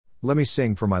Let me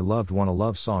sing for my loved one a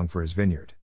love song for his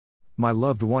vineyard. My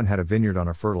loved one had a vineyard on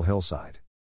a fertile hillside.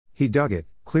 He dug it,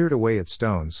 cleared away its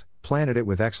stones, planted it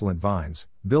with excellent vines,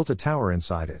 built a tower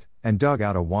inside it, and dug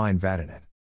out a wine vat in it.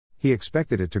 He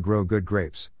expected it to grow good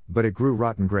grapes, but it grew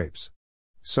rotten grapes.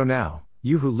 So now,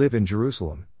 you who live in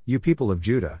Jerusalem, you people of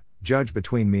Judah, judge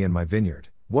between me and my vineyard.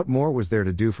 What more was there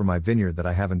to do for my vineyard that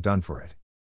I haven't done for it?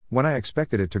 When I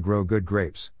expected it to grow good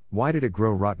grapes, why did it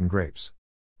grow rotten grapes?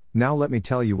 Now let me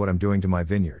tell you what I'm doing to my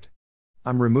vineyard.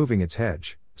 I'm removing its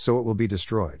hedge, so it will be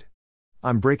destroyed.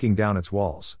 I'm breaking down its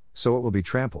walls, so it will be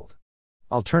trampled.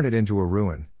 I'll turn it into a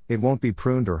ruin, it won't be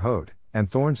pruned or hoed,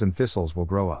 and thorns and thistles will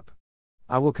grow up.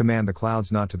 I will command the clouds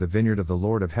not to the vineyard of the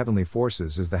Lord of heavenly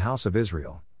forces is the house of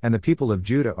Israel, and the people of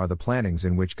Judah are the plantings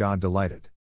in which God delighted.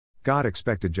 God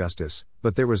expected justice,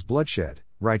 but there was bloodshed,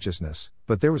 righteousness,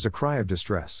 but there was a cry of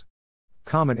distress.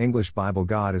 Common English Bible.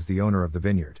 God is the owner of the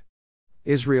vineyard.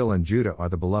 Israel and Judah are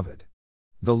the beloved.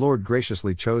 The Lord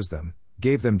graciously chose them,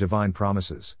 gave them divine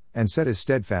promises, and set his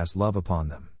steadfast love upon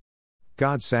them.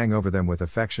 God sang over them with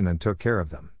affection and took care of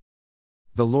them.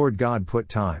 The Lord God put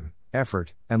time,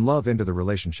 effort, and love into the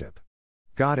relationship.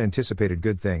 God anticipated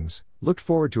good things, looked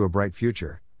forward to a bright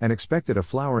future, and expected a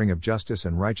flowering of justice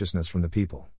and righteousness from the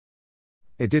people.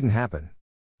 It didn't happen.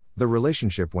 The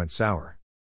relationship went sour.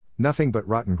 Nothing but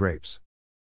rotten grapes.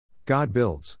 God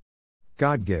builds.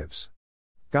 God gives.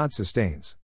 God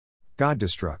sustains. God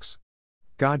destructs.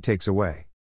 God takes away.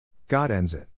 God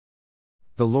ends it.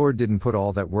 The Lord didn't put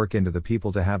all that work into the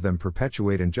people to have them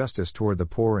perpetuate injustice toward the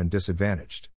poor and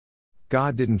disadvantaged.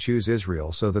 God didn't choose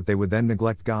Israel so that they would then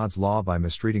neglect God's law by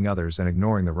mistreating others and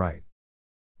ignoring the right.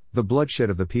 The bloodshed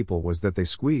of the people was that they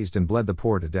squeezed and bled the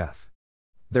poor to death.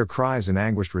 Their cries and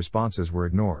anguished responses were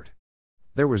ignored.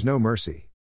 There was no mercy.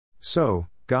 So,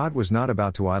 God was not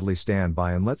about to idly stand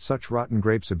by and let such rotten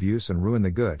grapes abuse and ruin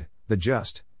the good, the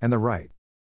just, and the right.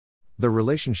 The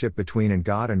relationship between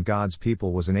God and God's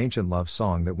people was an ancient love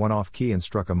song that went off key and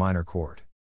struck a minor chord.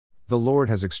 The Lord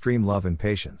has extreme love and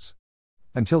patience.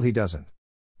 Until he doesn't.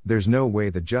 There's no way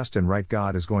the just and right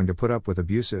God is going to put up with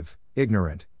abusive,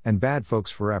 ignorant, and bad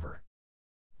folks forever.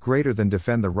 Greater than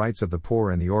defend the rights of the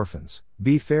poor and the orphans,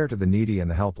 be fair to the needy and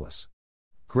the helpless.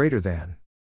 Greater than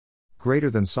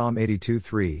Psalm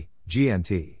 82:3,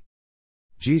 GNT.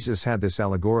 Jesus had this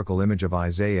allegorical image of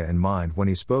Isaiah in mind when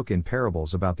he spoke in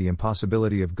parables about the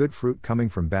impossibility of good fruit coming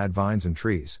from bad vines and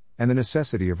trees, and the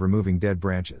necessity of removing dead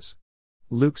branches.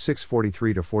 Luke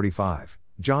 6:43-45,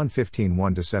 John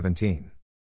 15:1-17.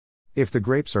 If the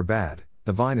grapes are bad,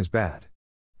 the vine is bad.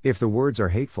 If the words are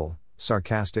hateful,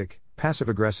 sarcastic,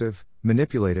 passive-aggressive,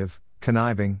 manipulative,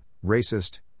 conniving,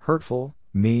 racist, hurtful,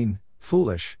 mean,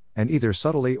 foolish, and either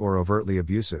subtly or overtly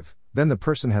abusive, then the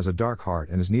person has a dark heart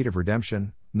and is in need of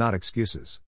redemption, not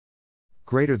excuses.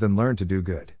 Greater than learn to do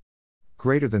good.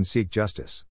 Greater than seek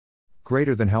justice.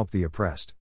 Greater than help the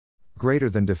oppressed. Greater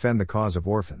than defend the cause of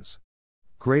orphans.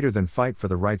 Greater than fight for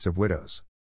the rights of widows.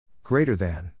 Greater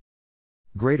than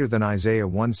Isaiah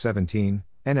 1:17,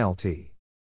 NLT.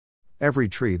 Every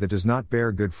tree that does not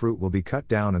bear good fruit will be cut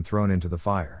down and thrown into the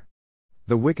fire.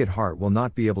 The wicked heart will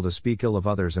not be able to speak ill of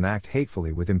others and act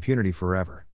hatefully with impunity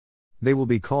forever. They will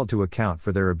be called to account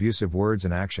for their abusive words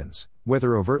and actions,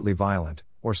 whether overtly violent,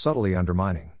 or subtly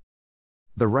undermining.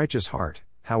 The righteous heart,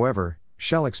 however,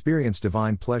 shall experience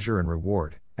divine pleasure and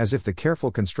reward, as if the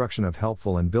careful construction of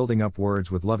helpful and building up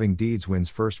words with loving deeds wins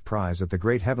first prize at the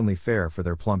great heavenly fair for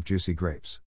their plump juicy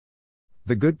grapes.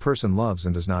 The good person loves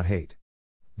and does not hate.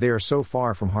 They are so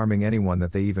far from harming anyone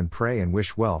that they even pray and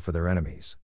wish well for their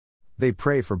enemies. They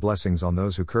pray for blessings on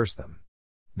those who curse them.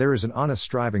 There is an honest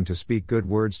striving to speak good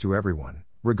words to everyone,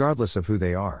 regardless of who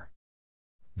they are.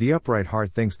 The upright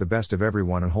heart thinks the best of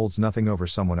everyone and holds nothing over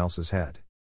someone else's head.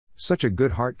 Such a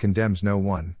good heart condemns no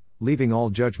one, leaving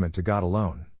all judgment to God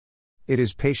alone. It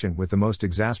is patient with the most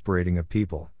exasperating of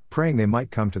people, praying they might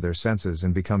come to their senses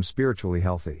and become spiritually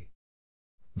healthy.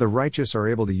 The righteous are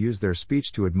able to use their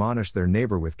speech to admonish their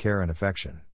neighbor with care and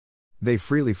affection. They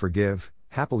freely forgive,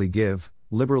 happily give,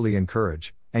 liberally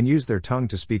encourage, and use their tongue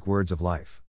to speak words of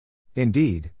life.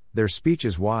 Indeed, their speech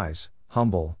is wise,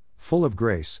 humble, full of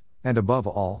grace, and above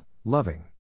all, loving.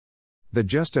 The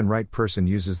just and right person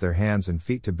uses their hands and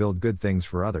feet to build good things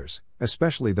for others,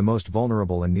 especially the most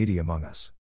vulnerable and needy among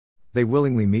us. They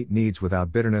willingly meet needs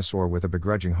without bitterness or with a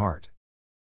begrudging heart.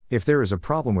 If there is a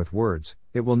problem with words,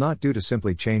 it will not do to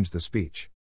simply change the speech.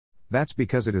 That's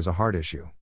because it is a heart issue.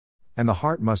 And the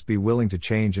heart must be willing to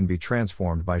change and be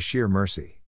transformed by sheer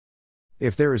mercy.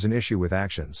 If there is an issue with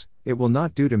actions, it will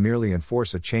not do to merely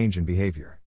enforce a change in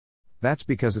behavior. That's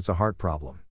because it's a heart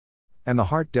problem. And the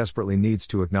heart desperately needs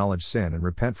to acknowledge sin and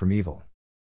repent from evil.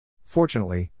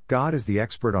 Fortunately, God is the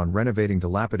expert on renovating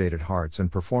dilapidated hearts and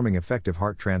performing effective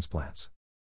heart transplants.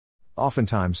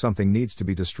 Oftentimes something needs to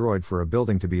be destroyed for a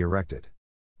building to be erected.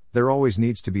 There always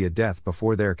needs to be a death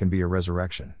before there can be a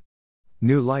resurrection.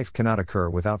 New life cannot occur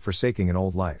without forsaking an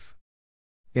old life.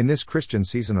 In this Christian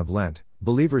season of Lent,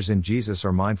 believers in Jesus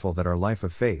are mindful that our life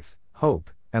of faith, hope,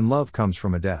 and love comes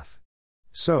from a death.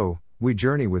 So, we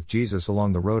journey with Jesus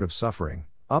along the road of suffering,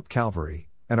 up Calvary,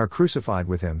 and are crucified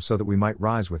with Him so that we might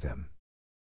rise with Him.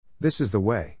 This is the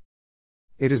way.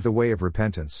 It is the way of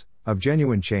repentance, of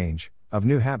genuine change, of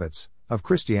new habits, of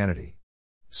Christianity.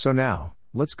 So now,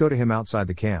 let's go to Him outside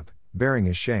the camp, bearing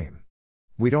His shame.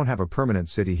 We don't have a permanent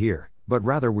city here, but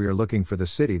rather we are looking for the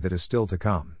city that is still to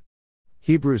come.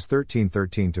 Hebrews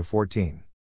 13:13-14.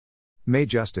 May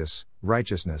justice,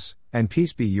 righteousness, and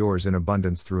peace be yours in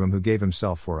abundance through Him who gave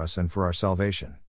Himself for us and for our salvation.